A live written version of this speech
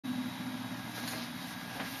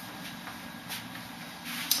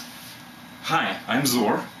Hi, I'm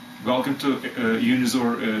Zor. Welcome to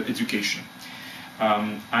Unizor Education.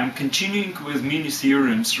 I'm continuing with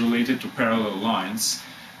mini-theorems related to parallel lines.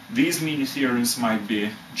 These mini-theorems might be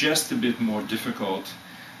just a bit more difficult,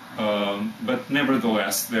 but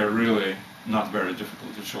nevertheless they're really not very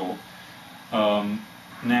difficult at all.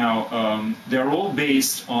 They're all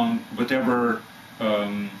based on whatever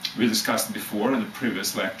we discussed before in the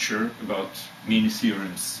previous lecture about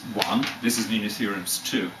mini-theorems 1. This is mini-theorems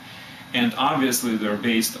 2. And obviously they're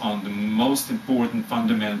based on the most important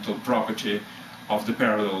fundamental property of the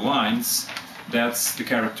parallel lines. That's the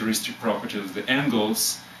characteristic property of the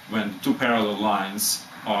angles when two parallel lines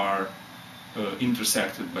are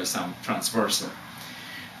intersected by some transversal.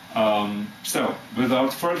 So,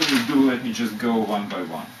 without further ado, let me just go one by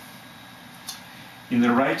one. In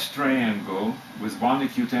the right triangle with one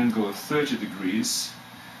acute angle of 30 degrees,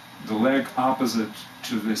 the leg opposite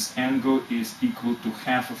to this angle is equal to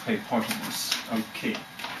half of hypotenuse. Okay.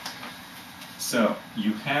 So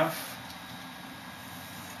you have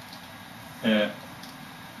a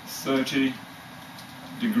 30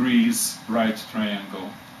 degrees right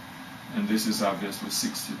triangle, and this is obviously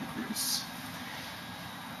 60 degrees.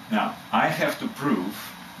 Now, I have to prove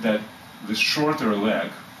that the shorter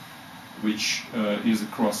leg, which is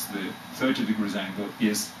across the 30 degrees angle,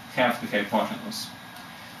 is half the hypotenuse.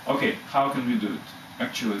 Okay, how can we do it?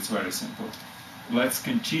 Actually, it's very simple. Let's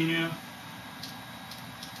continue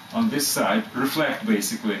on this side, reflect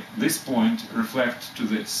basically. This point reflect to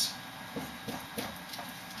this.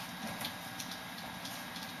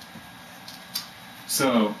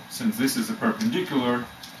 So, since this is a perpendicular,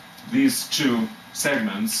 these two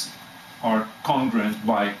segments are congruent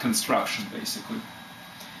by construction, basically.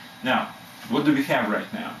 Now, what do we have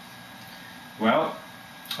right now? Well,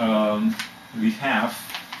 we have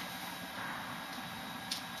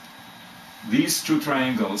these two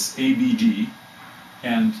triangles, ABD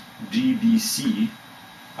and DBC,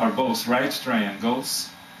 are both right triangles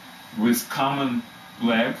with common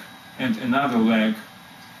leg and another leg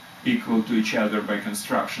equal to each other by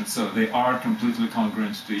construction. So they are completely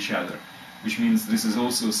congruent to each other, which means this is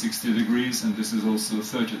also 60 degrees and this is also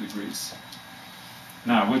 30 degrees.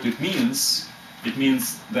 Now, what it means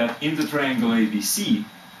that in the triangle ABC,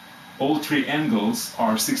 all three angles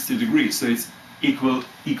are 60 degrees. So it's equal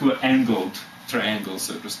angled triangle,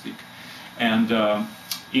 so to speak. And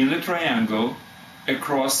in the triangle,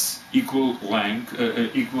 across equal length,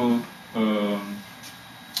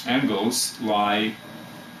 angles lie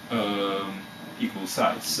equal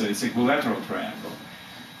sides. So it's equilateral triangle.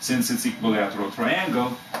 Since it's equilateral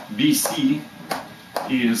triangle, BC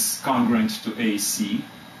is congruent to AC.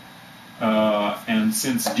 And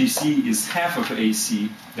since DC is half of AC,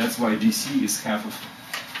 that's why DC is half of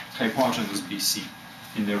hypotenuse BC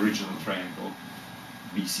in the original triangle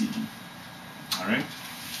BCD. All right.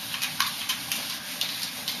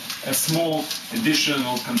 A small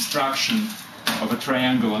additional construction of a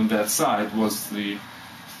triangle on that side was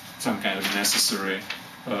some kind of necessary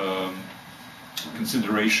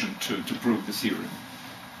consideration to prove the theorem.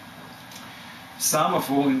 Sum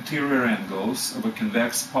of all interior angles of a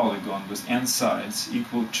convex polygon with n sides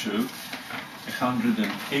equal to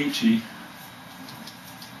 180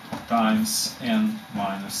 times n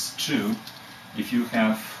minus 2 if you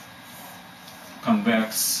have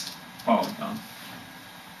convex polygon.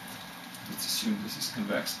 Let's assume this is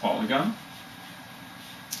convex polygon.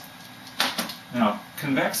 Now,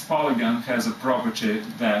 convex polygon has a property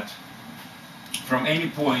that from any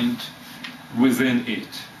point within it,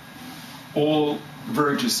 all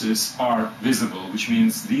vertices are visible, which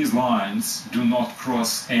means these lines do not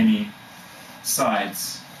cross any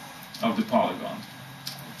sides of the polygon.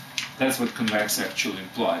 That's what convex actually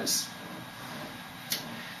implies.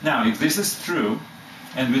 Now, if this is true,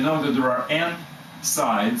 and we know that there are n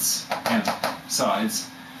sides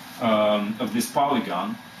of this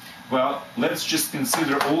polygon, well, let's just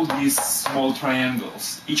consider all these small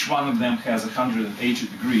triangles. Each one of them has 180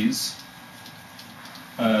 degrees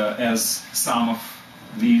as sum of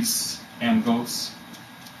these angles.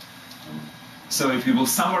 So if we will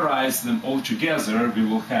summarize them all together, we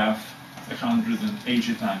will have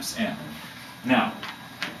 180 times n. Now,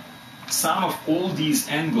 sum of all these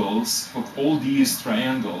angles, of all these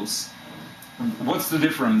triangles, what's the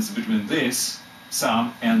difference between this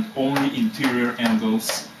sum and only interior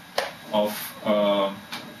angles of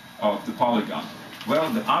the polygon?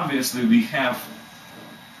 Well, obviously we have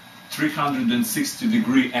 360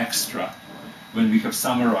 degree extra when we have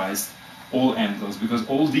summarized all angles, because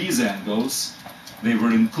all these angles, they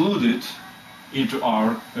were included into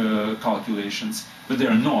our calculations, but they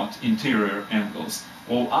are not interior angles.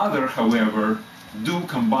 All other, however, do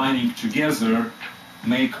combining together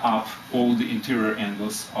make up all the interior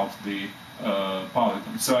angles of the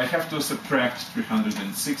polygon. So I have to subtract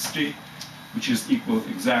 360, which is equal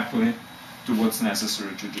exactly to what's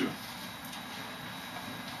necessary to do.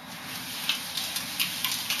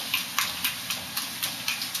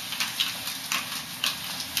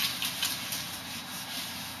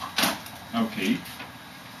 Okay.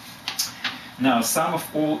 Now, sum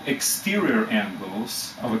of all exterior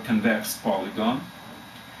angles of a convex polygon,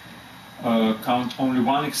 count only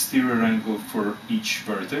one exterior angle for each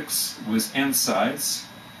vertex with n sides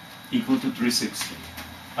equal to 360.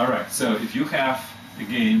 All right, so if you have,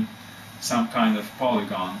 again, some kind of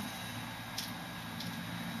polygon,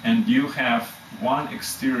 and you have one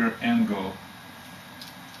exterior angle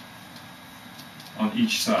on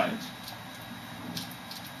each side,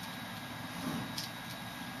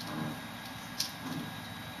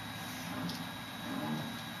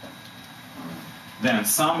 then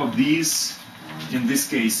sum of these, in this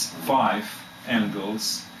case 5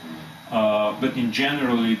 angles, but in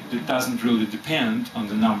general it doesn't really depend on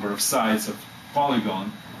the number of sides of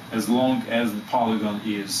polygon as long as the polygon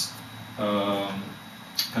is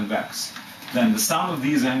convex. Then the sum of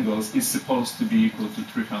these angles is supposed to be equal to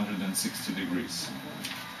 360 degrees.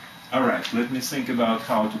 All right, let me think about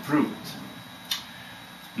how to prove it.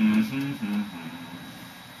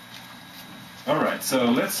 All right, so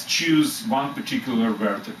let's choose one particular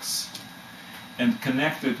vertex and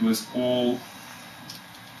connect it with all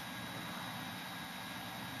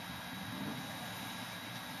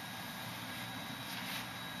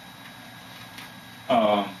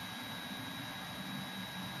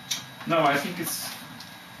no, I think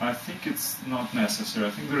it's not necessary.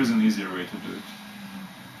 I think there is an easier way to do it.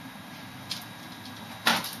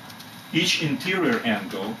 Each interior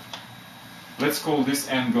angle, let's call this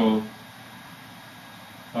angle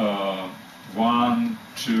 1,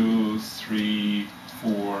 2, 3,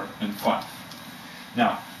 4, and 5.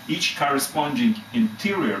 Now, each corresponding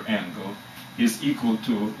interior angle is equal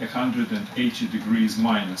to 180 degrees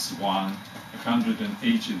minus 1,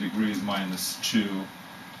 180 degrees minus 2,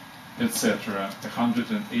 etc.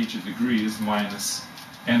 180 degrees minus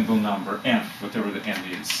angle number n, whatever the n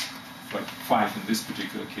is, like 5 in this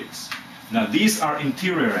particular case. Now, these are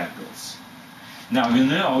interior angles. Now, we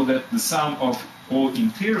know that the sum of all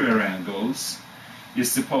interior angles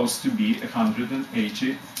is supposed to be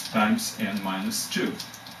 180 times n minus 2.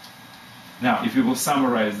 Now, if we will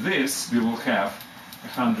summarize this, we will have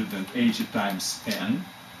 180 times n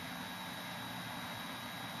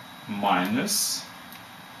minus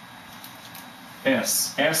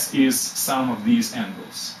s. S is sum of these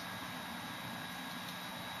angles.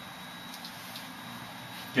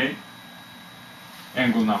 Okay?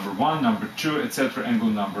 Angle number 1, number 2, etc., angle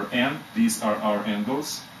number n. These are our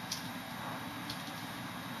angles.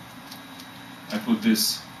 I put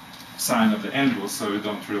this sign of the angle so you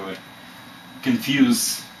don't really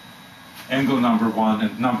confuse angle number 1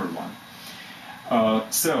 and number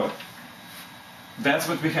 1. So that's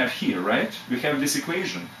what we have here, right? We have this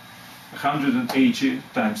equation, 180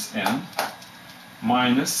 times n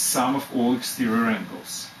minus sum of all exterior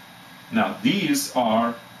angles. Now these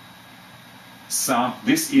are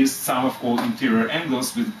this is sum of all interior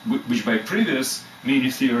angles, which by previous many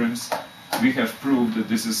theorems we have proved that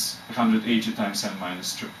this is 180 times n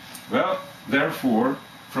minus 2. Well, therefore,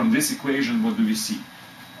 from this equation, what do we see?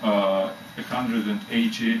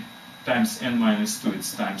 180 times n minus 2,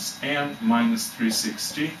 it's times n minus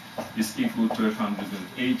 360 is equal to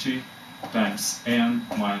 180 times n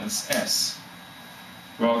minus s.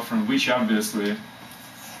 Well, from which obviously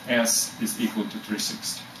s is equal to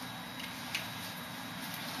 360.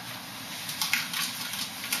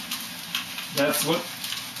 That's what's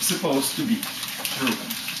supposed to be proven.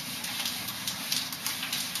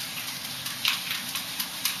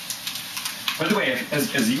 By the way,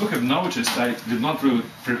 as you have noticed, I did not really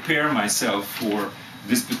prepare myself for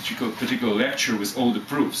this particular lecture with all the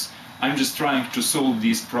proofs. I'm just trying to solve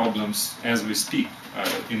these problems as we speak,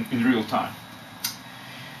 in real time.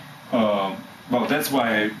 Well, that's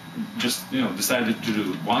why I just decided to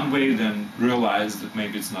do it one way, then realized that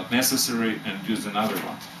maybe it's not necessary and used another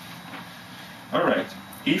one. All right,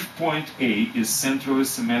 if point A is centrally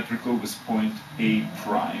symmetrical with point A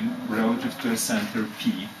prime relative to a center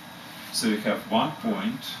P, so you have one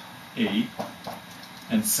point A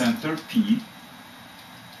and center P,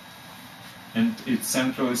 and it's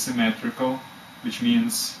centrally symmetrical, which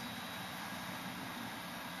means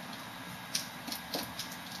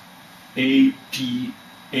AP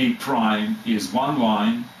A prime is one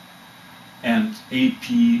line and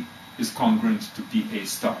AP is congruent to PA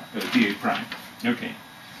star, PA prime. Okay.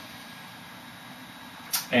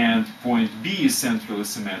 and point B is centrally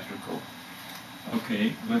symmetrical.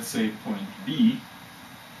 Okay, let's say point B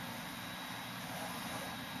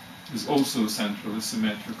is also centrally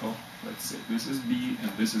symmetrical. Let's say this is B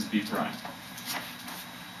and this is B prime.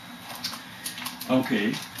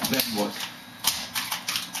 Okay, then what?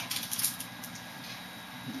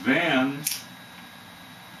 Then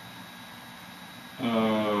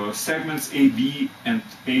segments AB and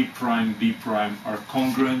A prime, B prime are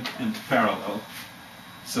congruent and parallel.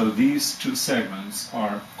 So these two segments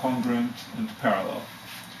are congruent and parallel.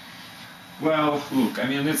 Well, look, I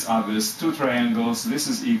mean, it's obvious. Two triangles, this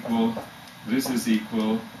is equal,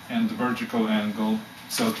 and the vertical angle.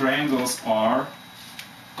 So triangles are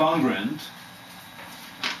congruent.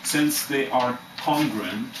 Since they are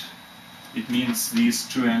congruent, it means these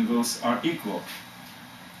two angles are equal.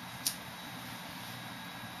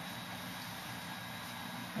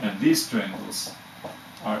 And these two angles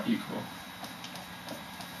are equal.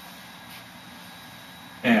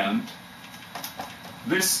 And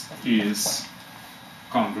this is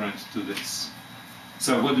congruent to this.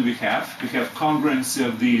 So what do we have? We have congruency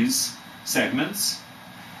of these segments,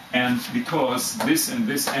 and because this and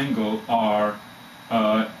this angle are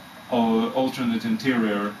alternate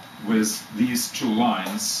interior with these two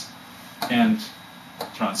lines and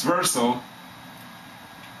transversal,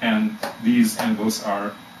 and these angles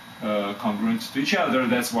are congruent to each other,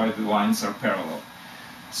 that's why the lines are parallel.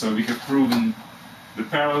 So we have proven the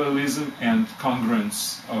parallelism and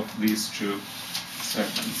congruence of these two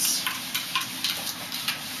segments.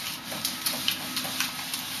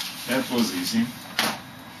 That was easy.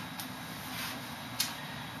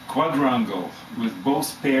 Quadrangle with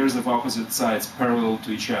both pairs of opposite sides parallel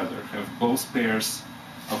to each other, have both pairs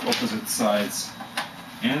of opposite sides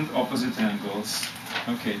and opposite angles.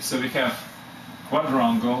 Okay, so we have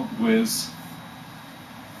quadrangle with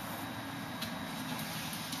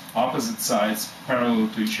opposite sides parallel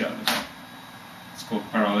to each other. It's called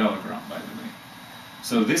parallelogram, by the way.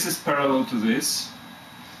 So this is parallel to this,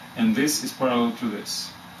 and this is parallel to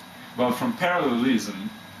this. Well, from parallelism,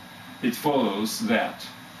 it follows that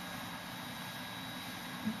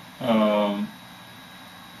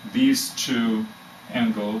these two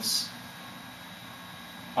angles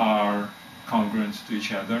are congruent to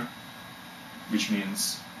each other, which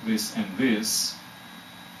means this and this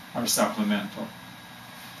are supplemental.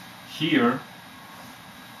 Here,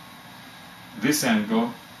 this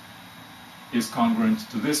angle is congruent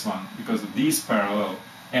to this one because of these parallel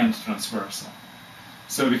and transversal.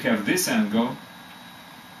 So we have this angle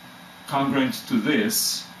congruent to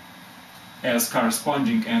this as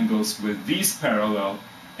corresponding angles with these parallel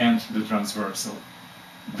and the transversal.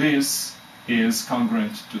 This is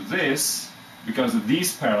congruent to this because of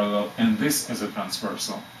these parallel and this as a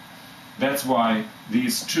transversal. That's why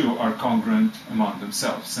these two are congruent among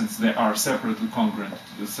themselves, since they are separately congruent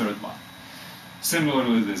to the third one.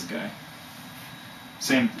 Similarly, this guy.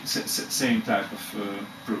 Same type of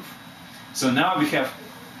proof. So now we have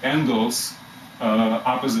angles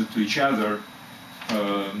opposite to each other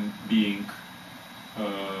being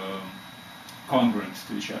congruent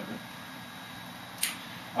to each other.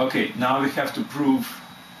 Okay, now we have to prove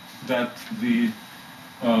that the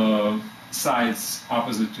sides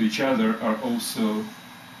opposite to each other are also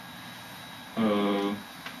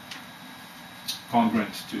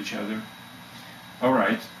congruent to each other. All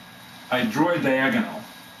right, I draw a diagonal.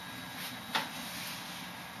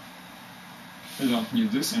 I don't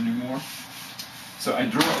need this anymore. So I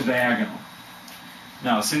draw a diagonal.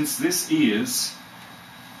 Now, since this is,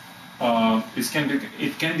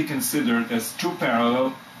 it can be considered as two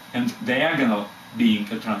parallel and diagonal being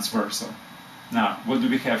a transversal. Now, what do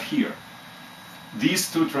we have here?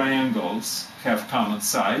 These two triangles have common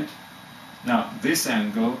side. Now, this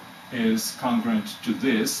angle is congruent to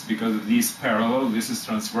this because of these parallel, this is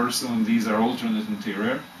transversal, and these are alternate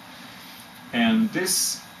interior. And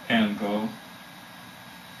this angle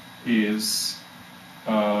is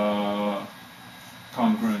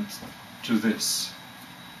congruent to this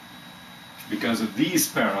because of these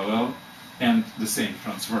parallel and the same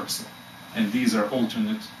transversal. And these are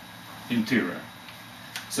alternate interior.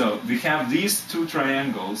 So we have these two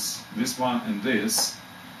triangles, this one and this,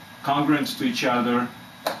 congruent to each other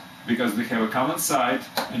because they have a common side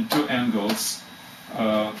and two angles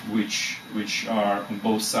which are on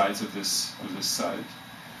both sides of this side.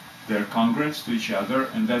 They're congruent to each other,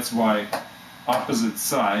 and that's why opposite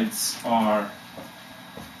sides are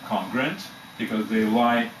congruent, because they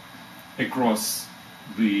lie across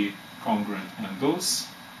the congruent angles.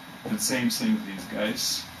 And same thing with these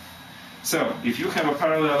guys. So if you have a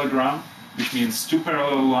parallelogram, which means two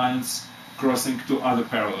parallel lines crossing two other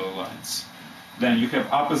parallel lines, then you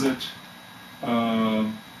have opposite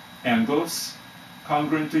angles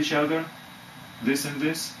congruent to each other, this and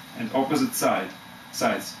this, and opposite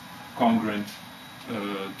sides congruent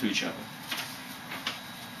to each other.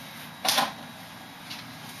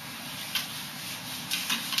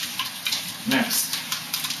 Next.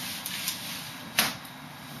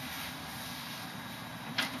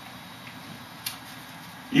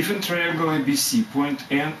 If in triangle ABC point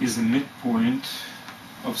N is the midpoint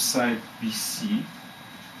of side BC,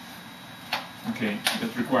 okay,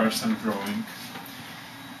 that requires some drawing.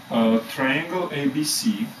 Triangle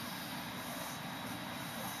ABC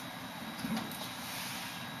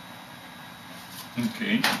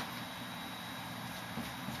okay.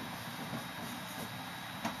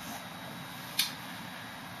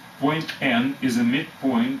 Point N is a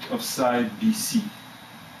midpoint of side BC.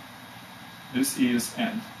 This is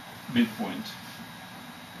N, midpoint.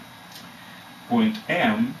 Point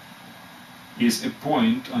M is a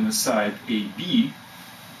point on the side AB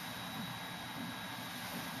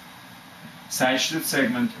such that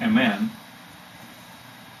segment MN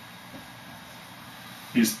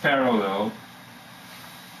is parallel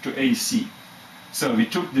to AC. So we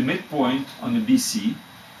took the midpoint on the BC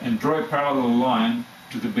and draw a parallel line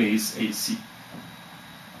to the base AC.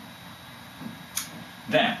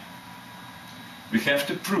 Then we have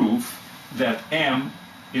to prove that M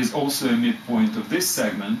is also a midpoint of this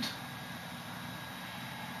segment,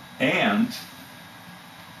 and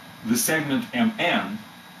the segment MN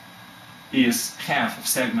is half of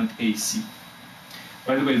segment AC.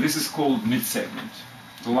 By the way, this is called midsegment.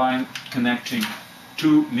 The line connecting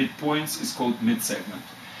two midpoints is called midsegment.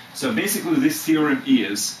 So basically this theorem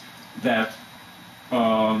is that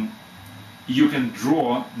you can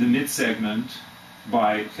draw the midsegment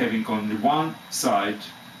by having only one side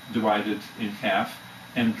divided in half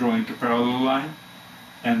and drawing a parallel line,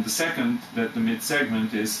 and the second, that the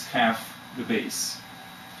midsegment is half the base,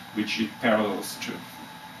 which it parallels to.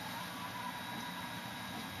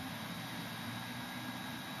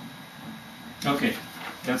 Okay,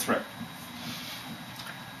 that's right.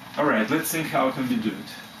 All right, let's think how can we do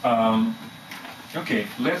it. Okay,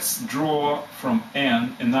 let's draw from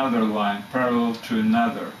N another line parallel to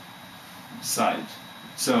another side.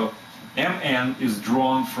 So MN is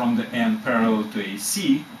drawn from the N parallel to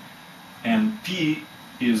AC, and P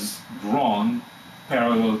is drawn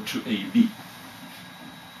parallel to AB.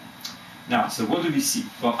 Now, so what do we see?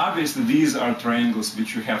 Well, obviously these are triangles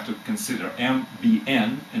which you have to consider,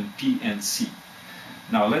 MBN and PNC.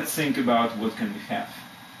 Now let's think about what can we have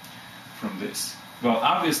from this. Well,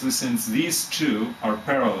 obviously since these two are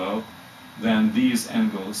parallel, then these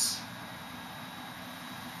angles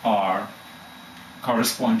are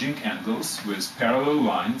corresponding angles with parallel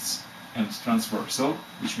lines and transversal,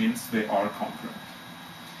 which means they are congruent.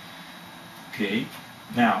 Okay,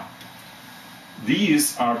 now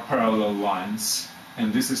these are parallel lines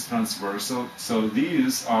and this is transversal, so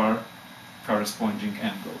these are corresponding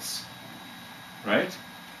angles, right?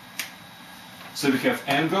 So we have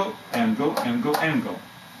angle, angle, angle, angle.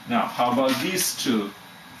 Now, how about these two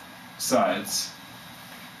sides?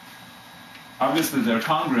 Obviously they're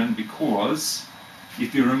congruent because,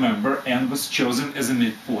 if you remember, N was chosen as a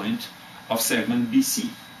midpoint of segment BC.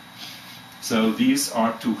 So these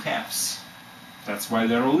are two halves. That's why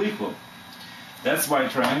they're all equal. That's why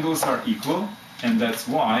triangles are equal, and that's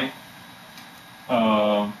why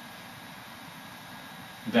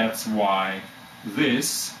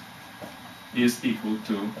this is equal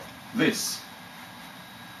to this.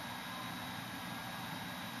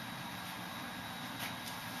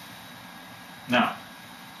 Now,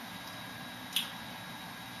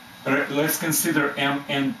 let's consider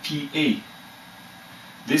MNPA.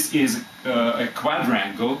 This is a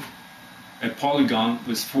quadrangle, a polygon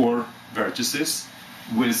with 4 vertices,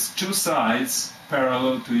 with 2 sides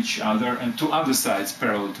parallel to each other and 2 other sides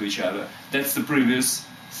parallel to each other. That's the previous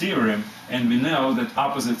theorem, and we know that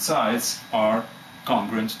opposite sides are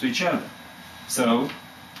congruent to each other. So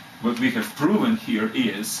what we have proven here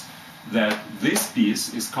is that this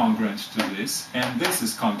piece is congruent to this, and this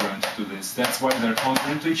is congruent to this. That's why they're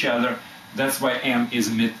congruent to each other. That's why M is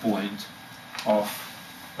midpoint of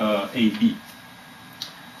AB.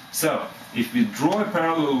 So if we draw a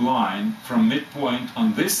parallel line from midpoint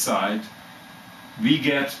on this side, we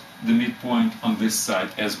get the midpoint on this side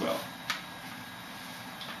as well.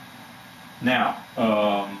 Now,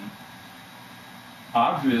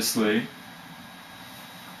 obviously,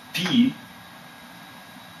 P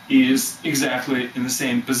is exactly in the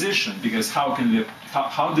same position, because how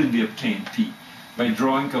did we obtain P? By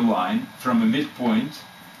drawing a line from a midpoint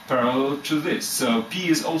parallel to this. So P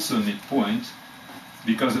is also a midpoint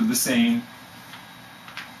because of the same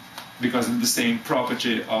because of the same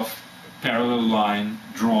property of parallel line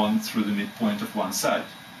drawn through the midpoint of one side.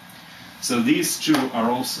 So these two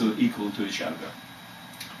are also equal to each other.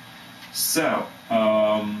 So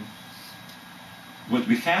what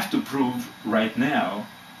we have to prove right now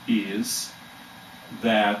is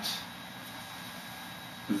that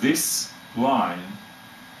this line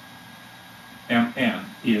MN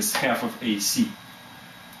is half of AC.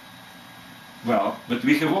 Well, but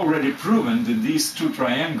we have already proven that these two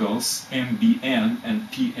triangles, MBN and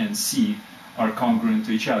PNC, are congruent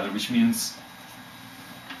to each other, which means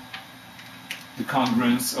the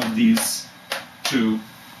congruence of these two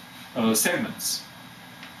segments.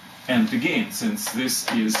 And again, since this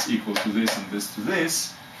is equal to this and this to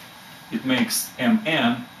this, it makes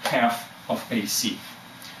MN half of AC.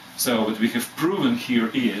 So what we have proven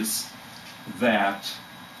here is that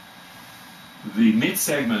the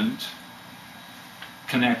mid-segment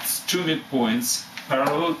connects two midpoints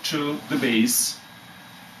parallel to the base,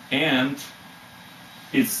 and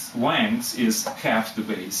its length is half the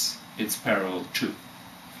base it's parallel to.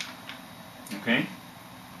 Okay?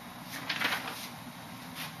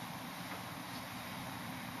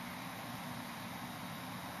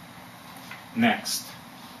 Next.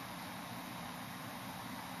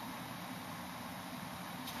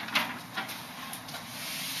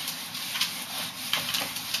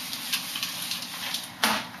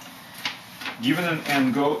 Given an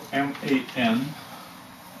angle MAN,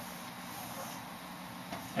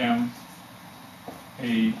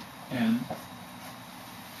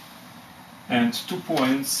 and 2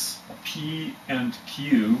 points P and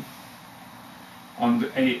Q on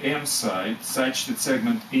the AM side, such that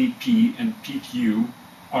segment AP and PQ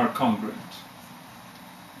are congruent.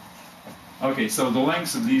 Okay, so the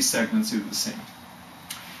lengths of these segments is the same.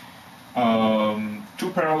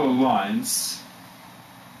 Two parallel lines,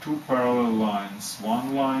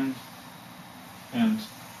 one line and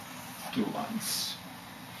two lines.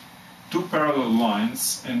 Two parallel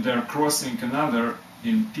lines, and they're crossing another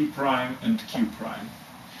in P prime and Q prime.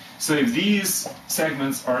 So if these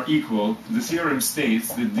segments are equal, the theorem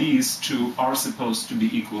states that these two are supposed to be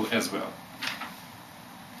equal as well,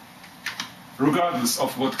 regardless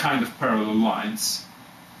of what kind of parallel lines,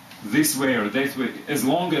 this way or that way, as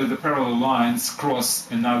long as the parallel lines cross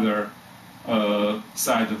another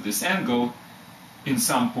side of this angle in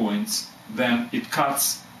some points, then it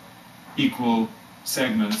cuts equal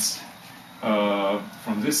segments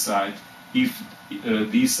from this side if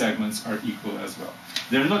these segments are equal as well.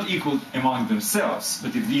 They're not equal among themselves,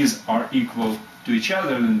 but if these are equal to each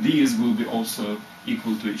other, then these will be also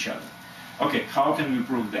equal to each other. Okay, how can we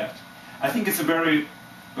prove that? I think it's very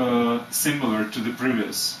similar to the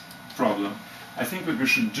previous problem. I think what we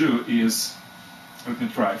should do is, let me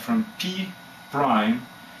try, from P prime,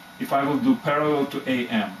 if I will do parallel to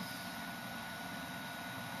AM,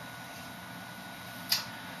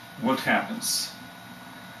 what happens?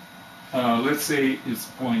 Let's say it's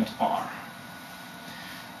point R.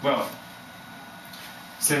 Well,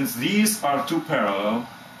 since these are two parallel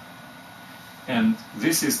and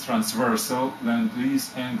this is transversal, then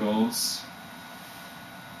these angles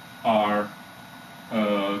are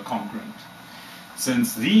congruent.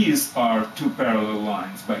 Since these are two parallel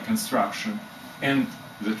lines by construction and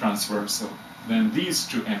the transversal, then these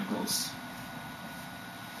two angles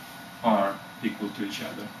are equal to each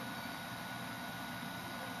other.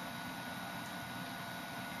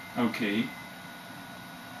 Okay.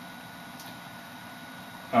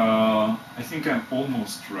 I think I'm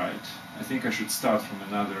almost right. I think I should start from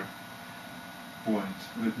another point.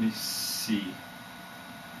 Let me see.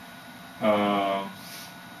 I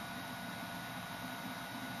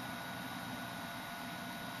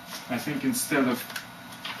think instead of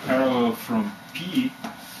parallel from P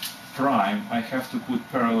prime, I have to put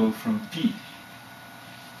parallel from P.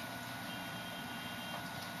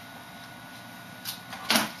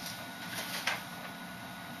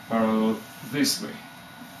 Parallel this way.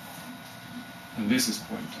 And this is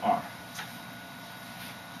point R.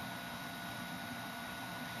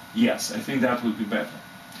 Yes, I think that would be better.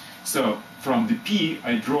 So from the P,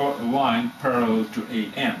 I draw a line parallel to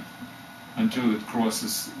AN until it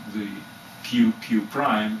crosses the Q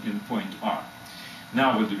prime in point R.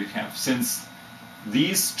 Now what do we have? Since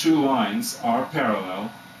these two lines are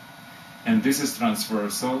parallel and this is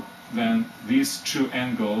transversal, then these two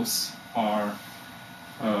angles are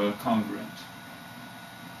congruent.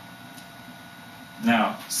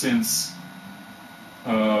 Now, since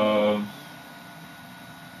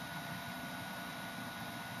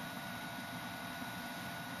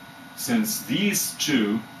these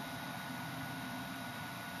two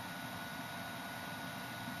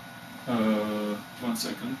one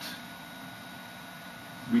second.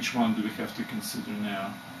 which one do we have to consider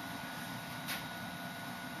now?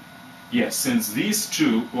 Yes, since these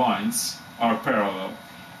two lines are parallel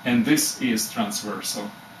and this is transversal,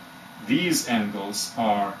 these angles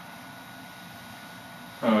are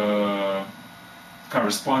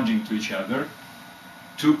corresponding to each other,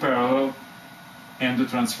 two parallel and the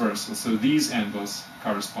transversal. So these angles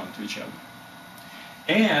correspond to each other.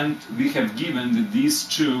 And we have given that these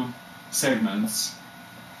two segments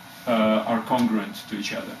are congruent to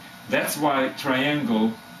each other. That's why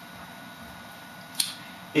triangle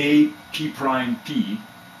AP'P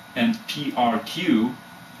and PRQ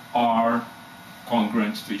are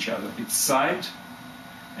congruent to each other. It's side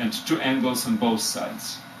and two angles on both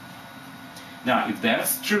sides. Now, if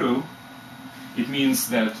that's true, it means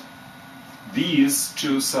that these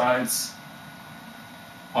two sides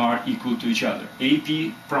are equal to each other.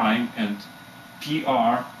 AP prime and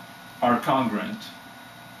PR are congruent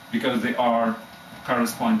because they are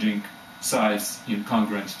corresponding sides in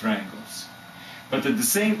congruent triangles. But at the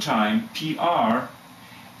same time, PR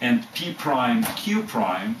and P prime Q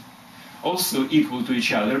prime also equal to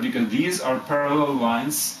each other because these are parallel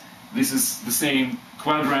lines. This is the same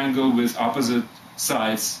quadrangle with opposite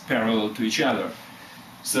sides parallel to each other.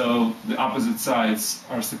 So the opposite sides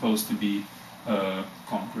are supposed to be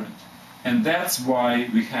congruent. And that's why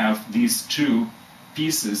we have these two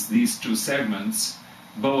pieces, these two segments,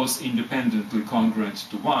 both independently congruent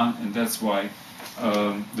to one, and that's why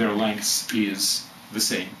their length is the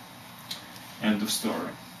same. End of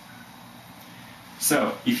story.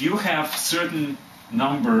 So if you have certain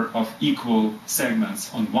number of equal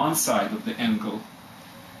segments on one side of the angle,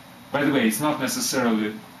 by the way, it's not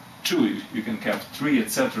necessarily two, you can have three,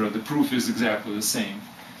 etc. The proof is exactly the same.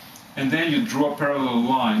 And then you draw parallel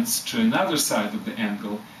lines to another side of the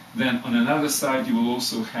angle, then on another side you will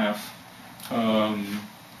also have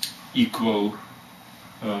equal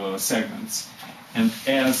segments. And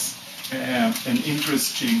as an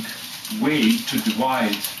interesting way to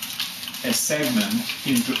divide a segment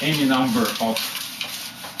into any number of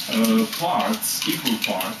parts, equal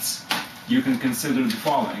parts, you can consider the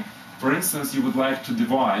following. For instance, you would like to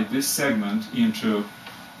divide this segment into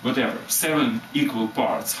whatever, 7 equal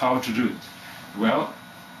parts. How to do it? Well,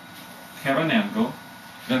 have an angle,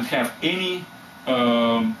 then have any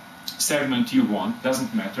segment you want,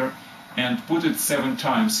 doesn't matter, and put it 7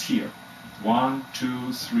 times here. 1,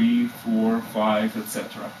 2, 3, 4, 5,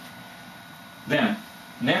 etc. Then,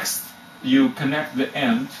 next, you connect the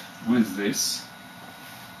end with this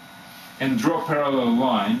and draw parallel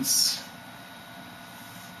lines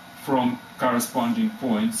from corresponding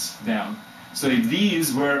points down. So if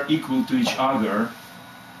these were equal to each other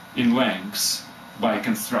in lengths by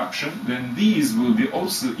construction, then these will be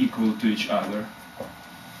also equal to each other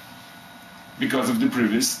because of the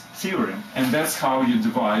previous theorem. And that's how you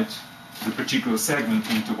divide the particular segment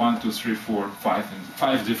into 1, 2, 3, 4, 5, and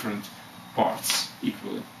 5 different parts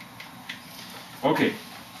equally. Okay.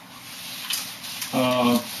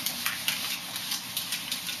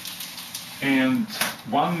 And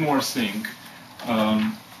one more thing.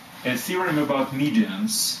 A theorem about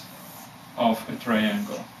medians of a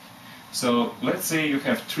triangle. So let's say you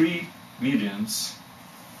have 3 medians.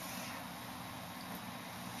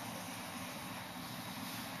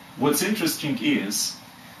 What's interesting is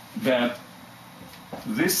that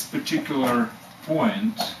this particular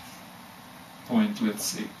point, let's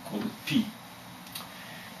say, call it P,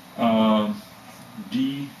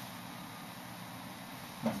 D,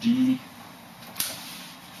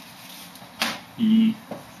 E,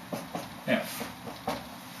 F.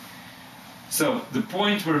 So the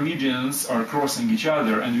point where medians are crossing each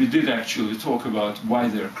other, and we did actually talk about why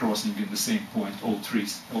they're crossing in the same point, all three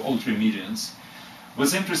medians.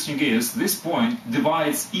 What's interesting is this point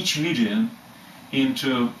divides each median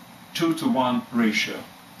into 2-to-1 ratio.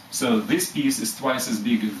 So this piece is twice as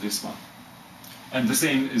big as this one. And the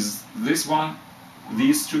same is this one,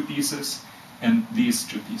 these 2 pieces, and these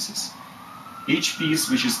 2 pieces. Each piece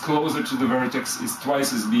which is closer to the vertex is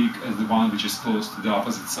twice as big as the one which is close to the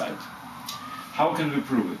opposite side. How can we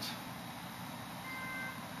prove it?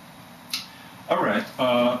 Alright,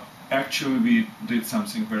 actually we did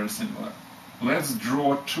something very similar. Let's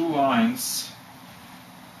draw 2 lines,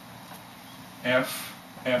 F,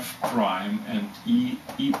 F prime, and E,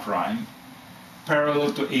 E prime,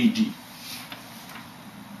 parallel to AD.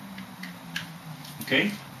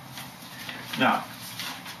 Okay? Now,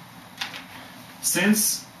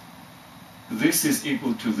 since this is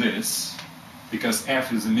equal to this, because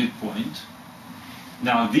F is a midpoint,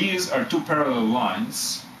 now these are 2 parallel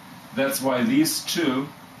lines, that's why these 2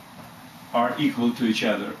 are equal to each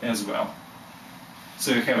other as well.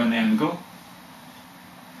 So you have an angle,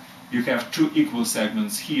 you have two equal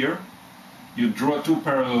segments here. You draw two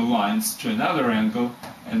parallel lines to another angle,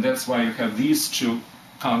 and that's why you have these two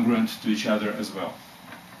congruent to each other as well.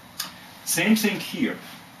 Same thing here.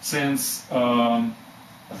 Since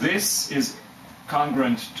this is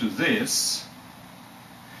congruent to this,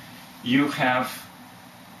 you have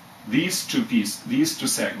these two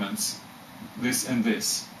segments, this and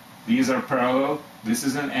this. These are parallel, this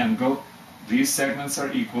is an angle, these segments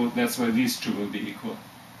are equal, that's why these two will be equal.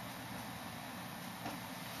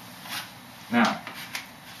 Now,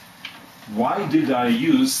 why did I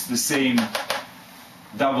use the same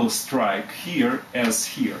double strike here as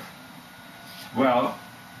here? Well,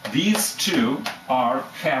 these two are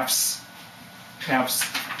halves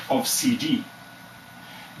of CD.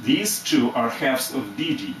 These two are halves of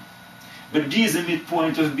BD. But D is the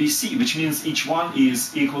midpoint of BC, which means each one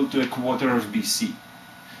is equal to a quarter of BC.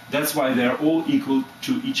 That's why they're all equal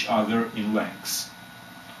to each other in lengths.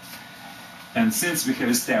 And since we have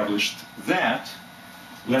established that,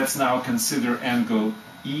 let's now consider angle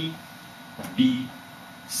EBC.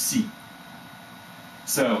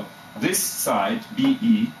 So this side,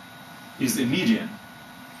 BE, is the median.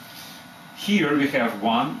 Here we have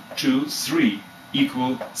 1, 2, 3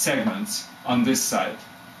 equal segments on this side,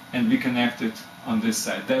 and we connect it on this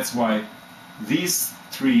side. That's why these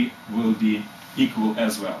three will be equal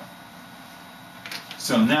as well.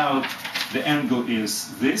 So now the angle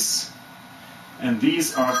is this, and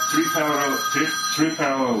these are three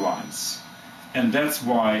parallel lines, and that's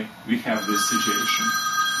why we have this situation.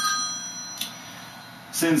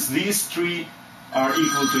 Since these three are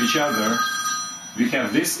equal to each other, we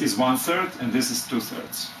have this is 1/3 and this is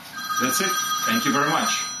 2/3. That's it. Thank you very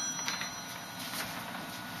much.